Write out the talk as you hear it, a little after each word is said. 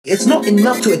It's not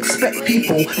enough to expect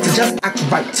people to just act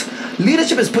right.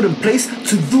 Leadership is put in place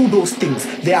to do those things.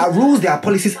 There are rules, there are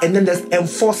policies, and then there's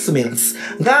enforcements.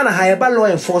 Ghana higher law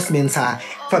enforcement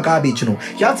for garbage, you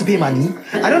have to pay money.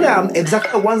 I don't know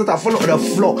exactly the ones that are following the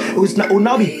floor. It will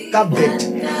now be garbage.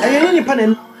 And you're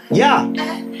independent. Yeah,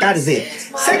 that is it.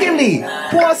 Secondly,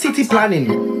 poor city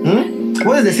planning.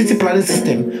 What is the city planning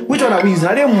system? Which one are we using?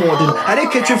 Are they modern? Are they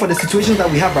catering for the situations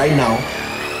that we have right now?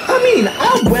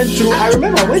 I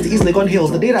remember I went to East Legon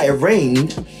Hills the day that it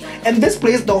rained, and this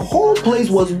place, the whole place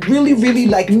was really, really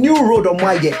like new road on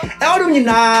my year.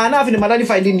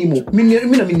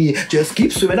 Just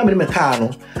keep swimming.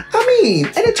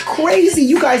 And it's crazy.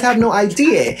 You guys have no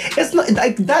idea. It's not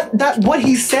like that what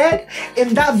he said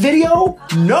in that video.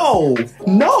 No.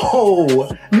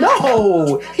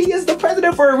 He is the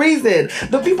president for a reason.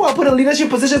 The people are put in leadership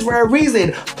positions for a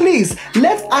reason. Please,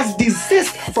 let us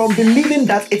desist from believing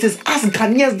that it is us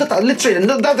Ghanaians that are literate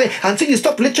until you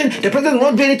stop literate. The president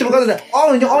won't do anything because of that.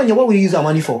 All in your, what will you use our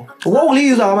money for? What will you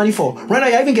use our money for? Right now,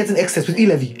 you're even getting excess with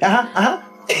e-levy. Last time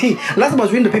I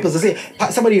was reading the papers, they say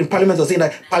somebody in parliament was saying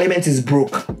that parliament is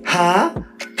broke.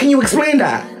 Can you explain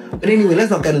that? But anyway, let's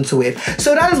not get into it.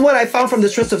 So that is what I found from the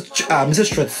streets of Mrs.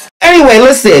 Stritz. Anyway,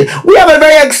 listen, we have a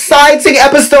very exciting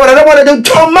episode. I don't want to do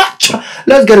too much.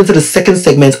 Let's get into the second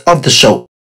segment of the show.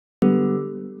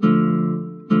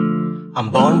 I'm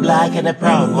born black and a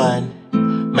proud one.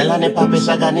 Melanin Papi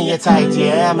Shagani, you're tight,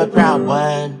 yeah, I'm a proud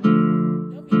one.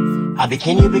 I be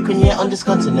king, you be queen, yeah, on this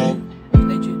continent.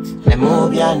 And more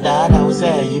beyond that, I will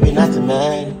say you be not a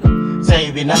man. Say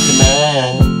you be not a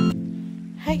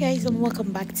man. Hi guys, and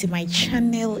welcome back to my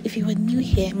channel. If you are new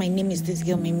here, my name is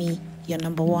Dysgal Mimi, your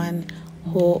 #1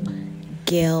 whole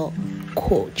girl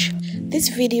coach. This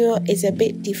video is a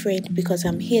bit different because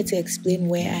I'm here to explain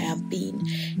where I have been,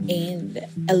 and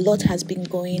a lot has been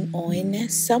going on.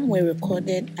 Some were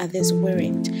recorded, others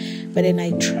weren't, but then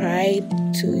I tried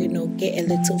to get a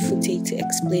little footage to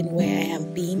explain where I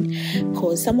have been,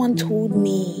 because someone told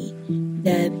me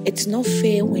that it's not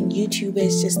fair when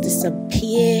YouTubers just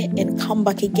disappear and come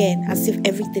back again as if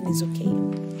everything is okay.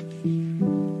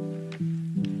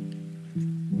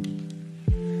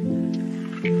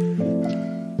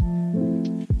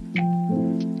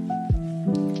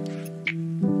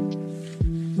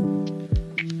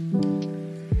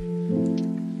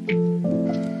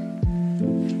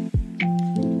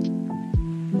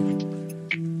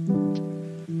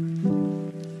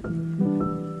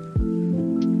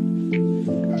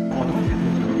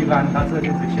他这就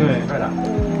是写出来的，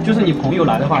就是你朋友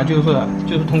来的话，就是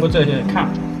通过这些看，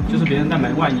就是别人在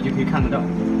门外你就可以看得到。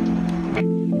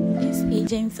 These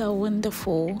agents are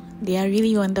wonderful. They are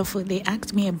really wonderful. They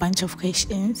asked me a bunch of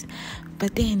questions,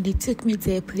 but then they took me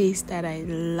to a place that I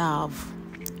love.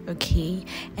 Okay,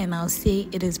 and I'll say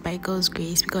it is by God's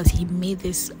grace because He made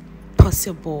this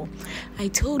possible. I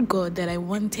told God that I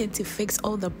wanted to fix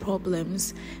all the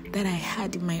problems that I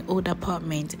had in my old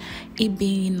apartment, it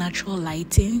being natural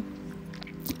lighting,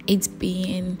 it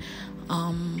being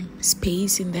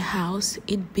space in the house,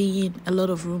 it being a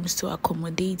lot of rooms to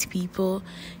accommodate people,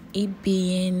 it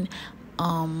being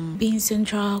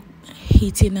central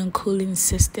heating and cooling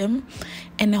system,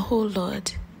 and a whole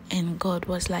lot. And God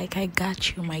was like, I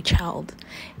got you, my child,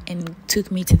 and took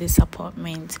me to this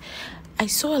apartment. I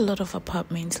saw a lot of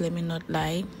apartments, let me not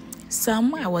lie.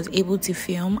 Some I was able to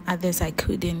film, others I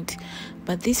couldn't.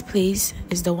 But this place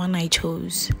is the one I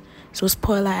chose. So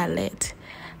spoiler alert.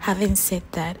 Having said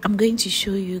that, I'm going to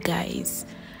show you guys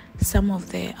some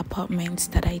of the apartments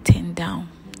that I turned down.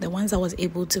 The ones I was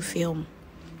able to film.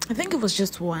 I think it was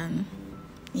just one.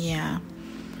 Yeah.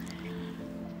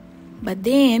 But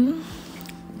then,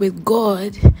 with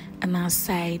God on our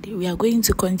side, we are going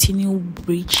to continue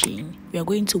breaching. We are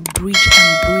going to breach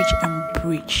and breach and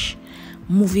breach,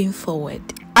 moving forward.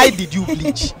 Why did you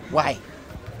bleach? Why?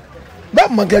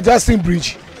 That Manka Justin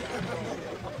breach.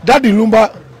 That the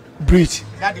Lumba breach.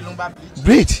 That the Lumba bleach.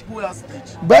 Breach. Who else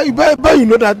bleach? But you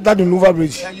know that the Lumba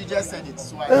breach. And you just said it.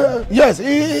 So why? Yes,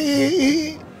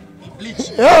 he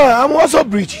bleached. Yeah, I'm also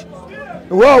breach.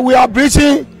 Well, we are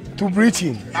breaching to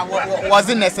breaching. Was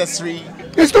it necessary?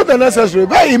 It's not necessary,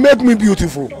 but he make me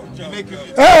beautiful.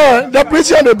 The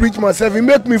preacher and the breach myself, he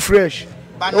make me fresh.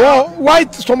 Well, why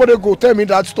somebody go tell me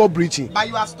that stop breaching? But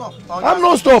you are stopped. I'm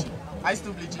not stopped. I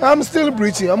still bleaching. I'm still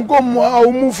breaching.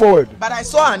 I'll move forward. But I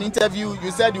saw an interview.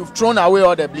 You said you've thrown away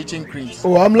all the bleaching creams.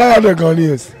 Oh, I'm liar the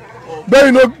Ghanaians. But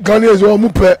you know Ghanaians or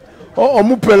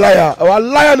mupe liar. Or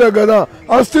liar the Ghana.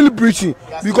 I'm still breaching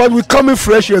because we're coming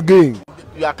fresh again.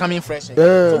 You are coming fresh again.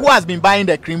 So who has been buying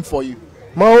the cream for you?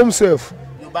 My own self.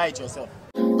 Buy it yourself.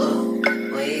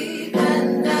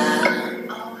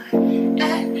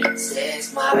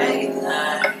 It's my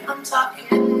regular. I'm talking.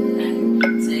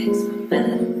 Takes me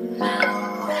better.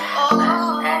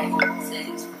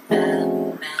 Takes me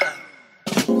better.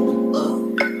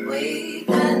 Oh, we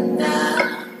can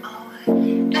down.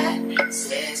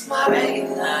 It's my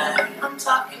regular. I'm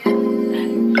talking.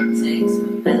 Takes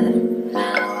me better.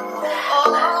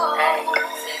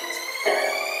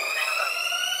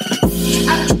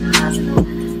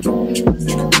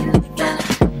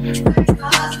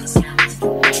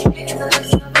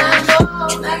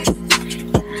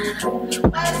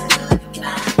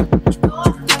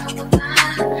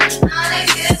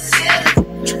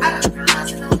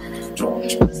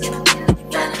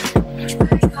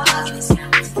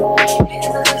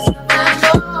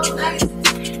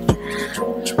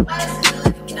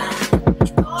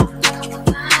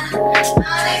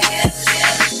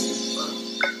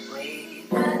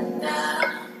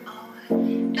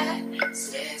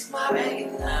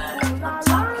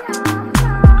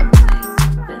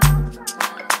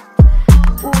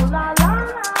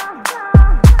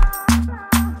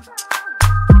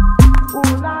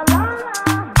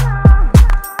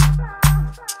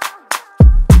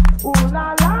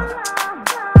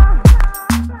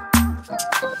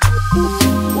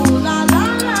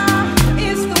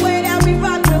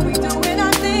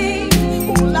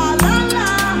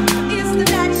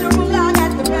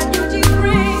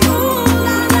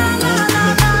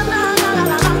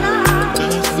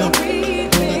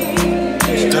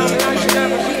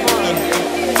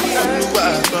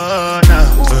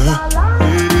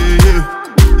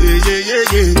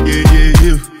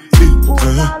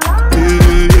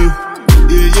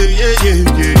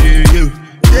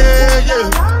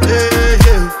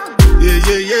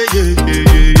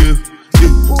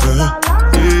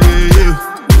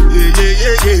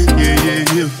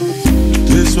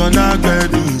 This one I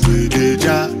get do with the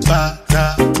jabba.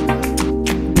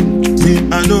 Me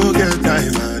I no get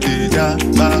time I the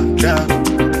jabba.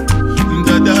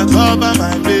 Dada cover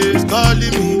my face,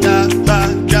 calling me jabba.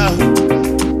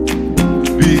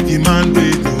 Biggie man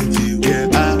wait until you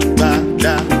get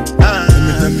abada.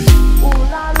 Tell me,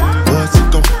 what's it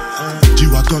come?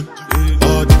 G-Wagon,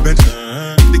 all the Benz,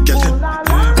 the girl them,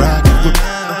 ride the whip.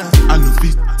 I know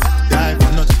feet, die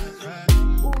for nothing.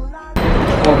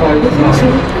 不好意思啊，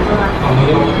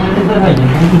现在他已经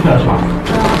出去了是吧？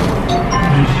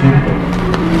行。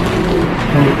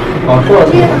哦，是吧？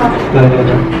对对对。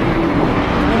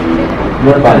你这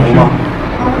是短租吗？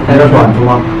在这短租吗？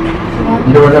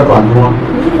你这不是在短租吗？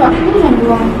不是短租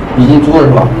啊。已经租了是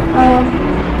吧？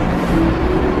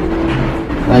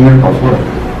那应该是搞错了。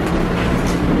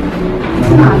是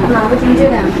哪个中介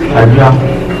的呀？海居啊。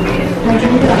海居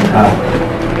的。啊。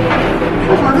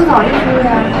我房子早就租了呀。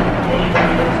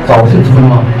 早是租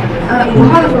吗？5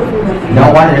号的时候租的。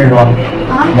梁欢人是吧？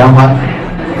啊？梁欢。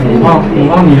5号，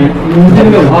你这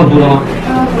边5号租的吗？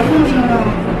我这么听的。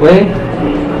喂。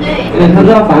对。他这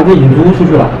房子已经租出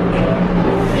去了。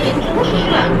租出去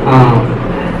了。啊。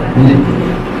你。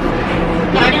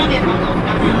打电话给房东。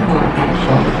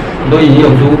你都已经有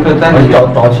租客在那里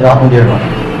找其他中介是吧？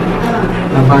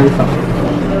那帮你找。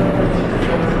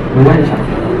你问一下。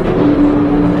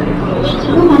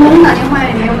 跟房东打电话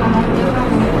也没有房东接上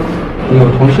吗？有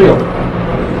同事有。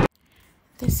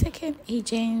The second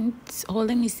agent, or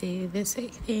let me say, the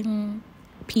second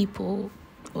people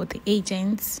or the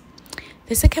agents,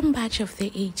 the second batch of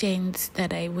the agents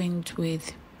that I went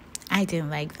with, I didn't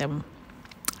like them.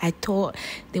 I thought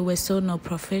they were so not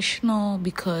professional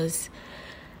because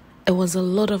it was a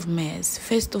lot of mess.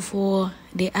 First of all,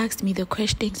 they asked me the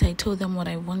questions, I told them what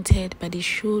I wanted, but they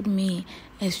showed me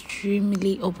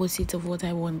extremely opposite of what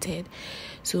I wanted.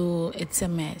 So it's a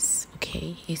mess,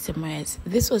 okay? It's a mess.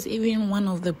 This was even one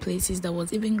of the places that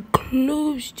was even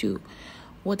close to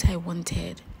what I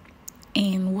wanted.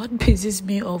 And what pisses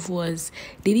me off was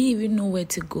they didn't even know where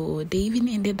to go. They even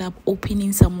ended up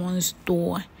opening someone's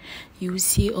door. You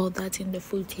see all that in the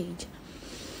footage.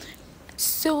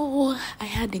 So I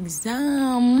had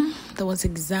exam. There was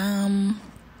exam.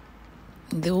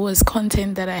 There was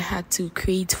content that I had to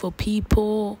create for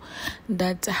people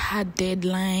that had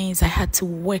deadlines. I had to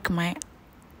work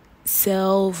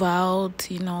myself out,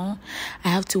 you know. I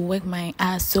have to work my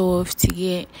ass off to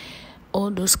get all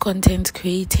those content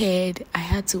created. I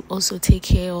had to also take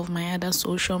care of my other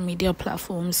social media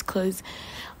platforms because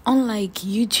unlike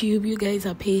YouTube, you guys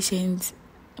are patient.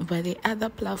 But the other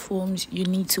platforms, you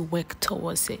need to work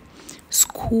towards it.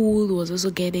 School was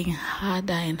also getting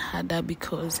harder and harder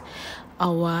because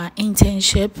our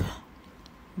internship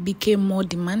became more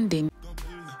demanding.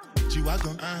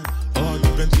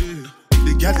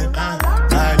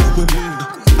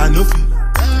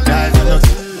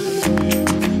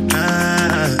 I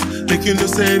Make you no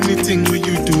say anything when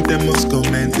you do, they must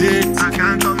commend it. I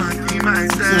can't come and see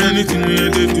myself. So anything we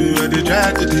do, I they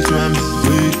try to do I'm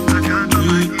way. I can't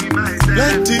come and see myself.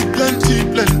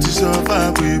 Plenty so far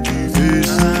we be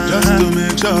face. Just to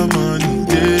make sure money,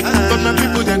 yeah. But my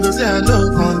people then go say I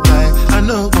know one time, I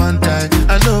know one time,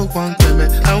 I know one time.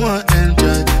 I want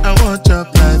enjoy, I want job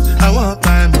life, I want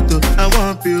buy motor, I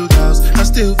want build house, I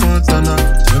still want to know.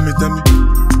 Tell me,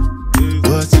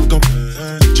 what's it come?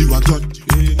 G-Wagon,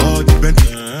 all the bent,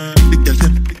 the girl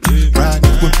them, ride the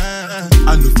whip, I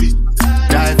know feet,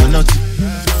 die for nothing.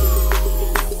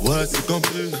 What's it come?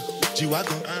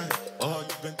 G-Wagon, all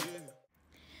the bent.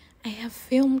 I have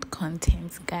filmed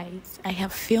content, guys. I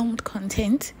have filmed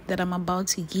content that I'm about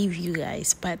to give you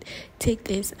guys, but take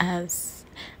this as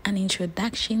an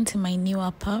introduction to my new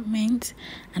apartment,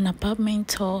 an apartment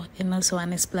tour, and also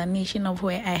an explanation of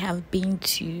where I have been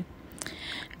to.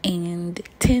 And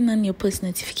turn on your post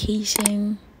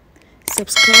notification,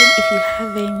 subscribe if you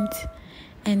haven't,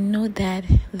 and know that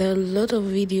there are a lot of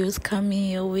videos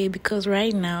coming your way, because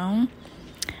right now,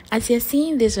 as you're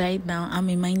seeing this right now, I'm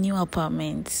in my new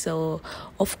apartment. So,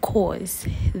 of course,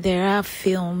 there are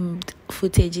filmed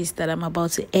footages that I'm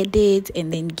about to edit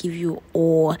and then give you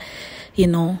all,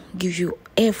 give you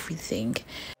everything.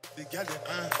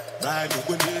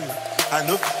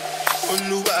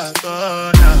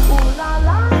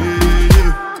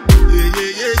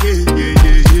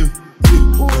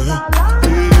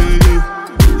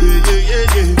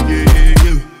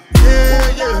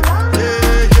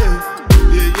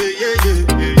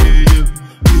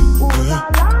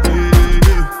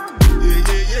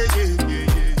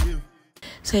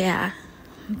 So yeah,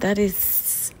 that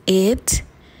is it.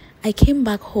 I came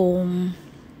back home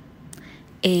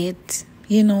you're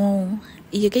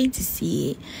going to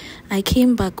see, I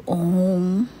came back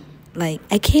home,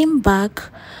 I came back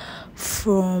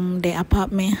from the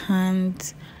apartment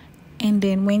hunt and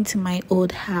then went to my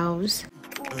old house.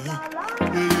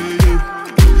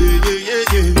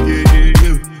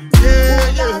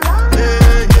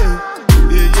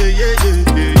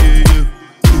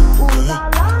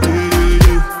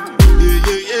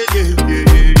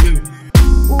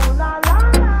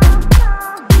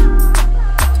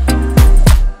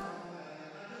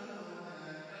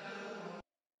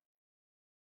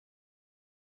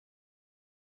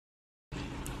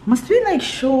 Must we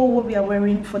show what we are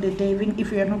wearing for the day, even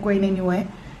if we are not going anywhere?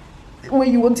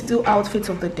 When you want to do outfits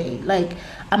of the day,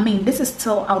 this is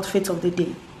still outfit of the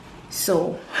day.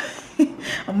 So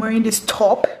I'm wearing this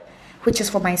top, which is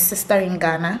for my sister in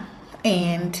Ghana,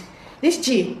 and this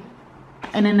jean,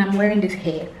 and then I'm wearing this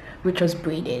hair, which was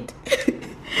braided.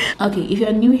 Okay, if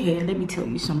you're new here, let me tell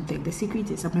you something. The secret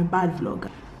is I'm a bad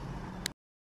vlogger.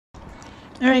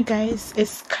 All right, guys,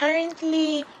 it's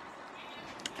currently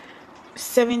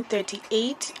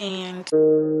 7:38 and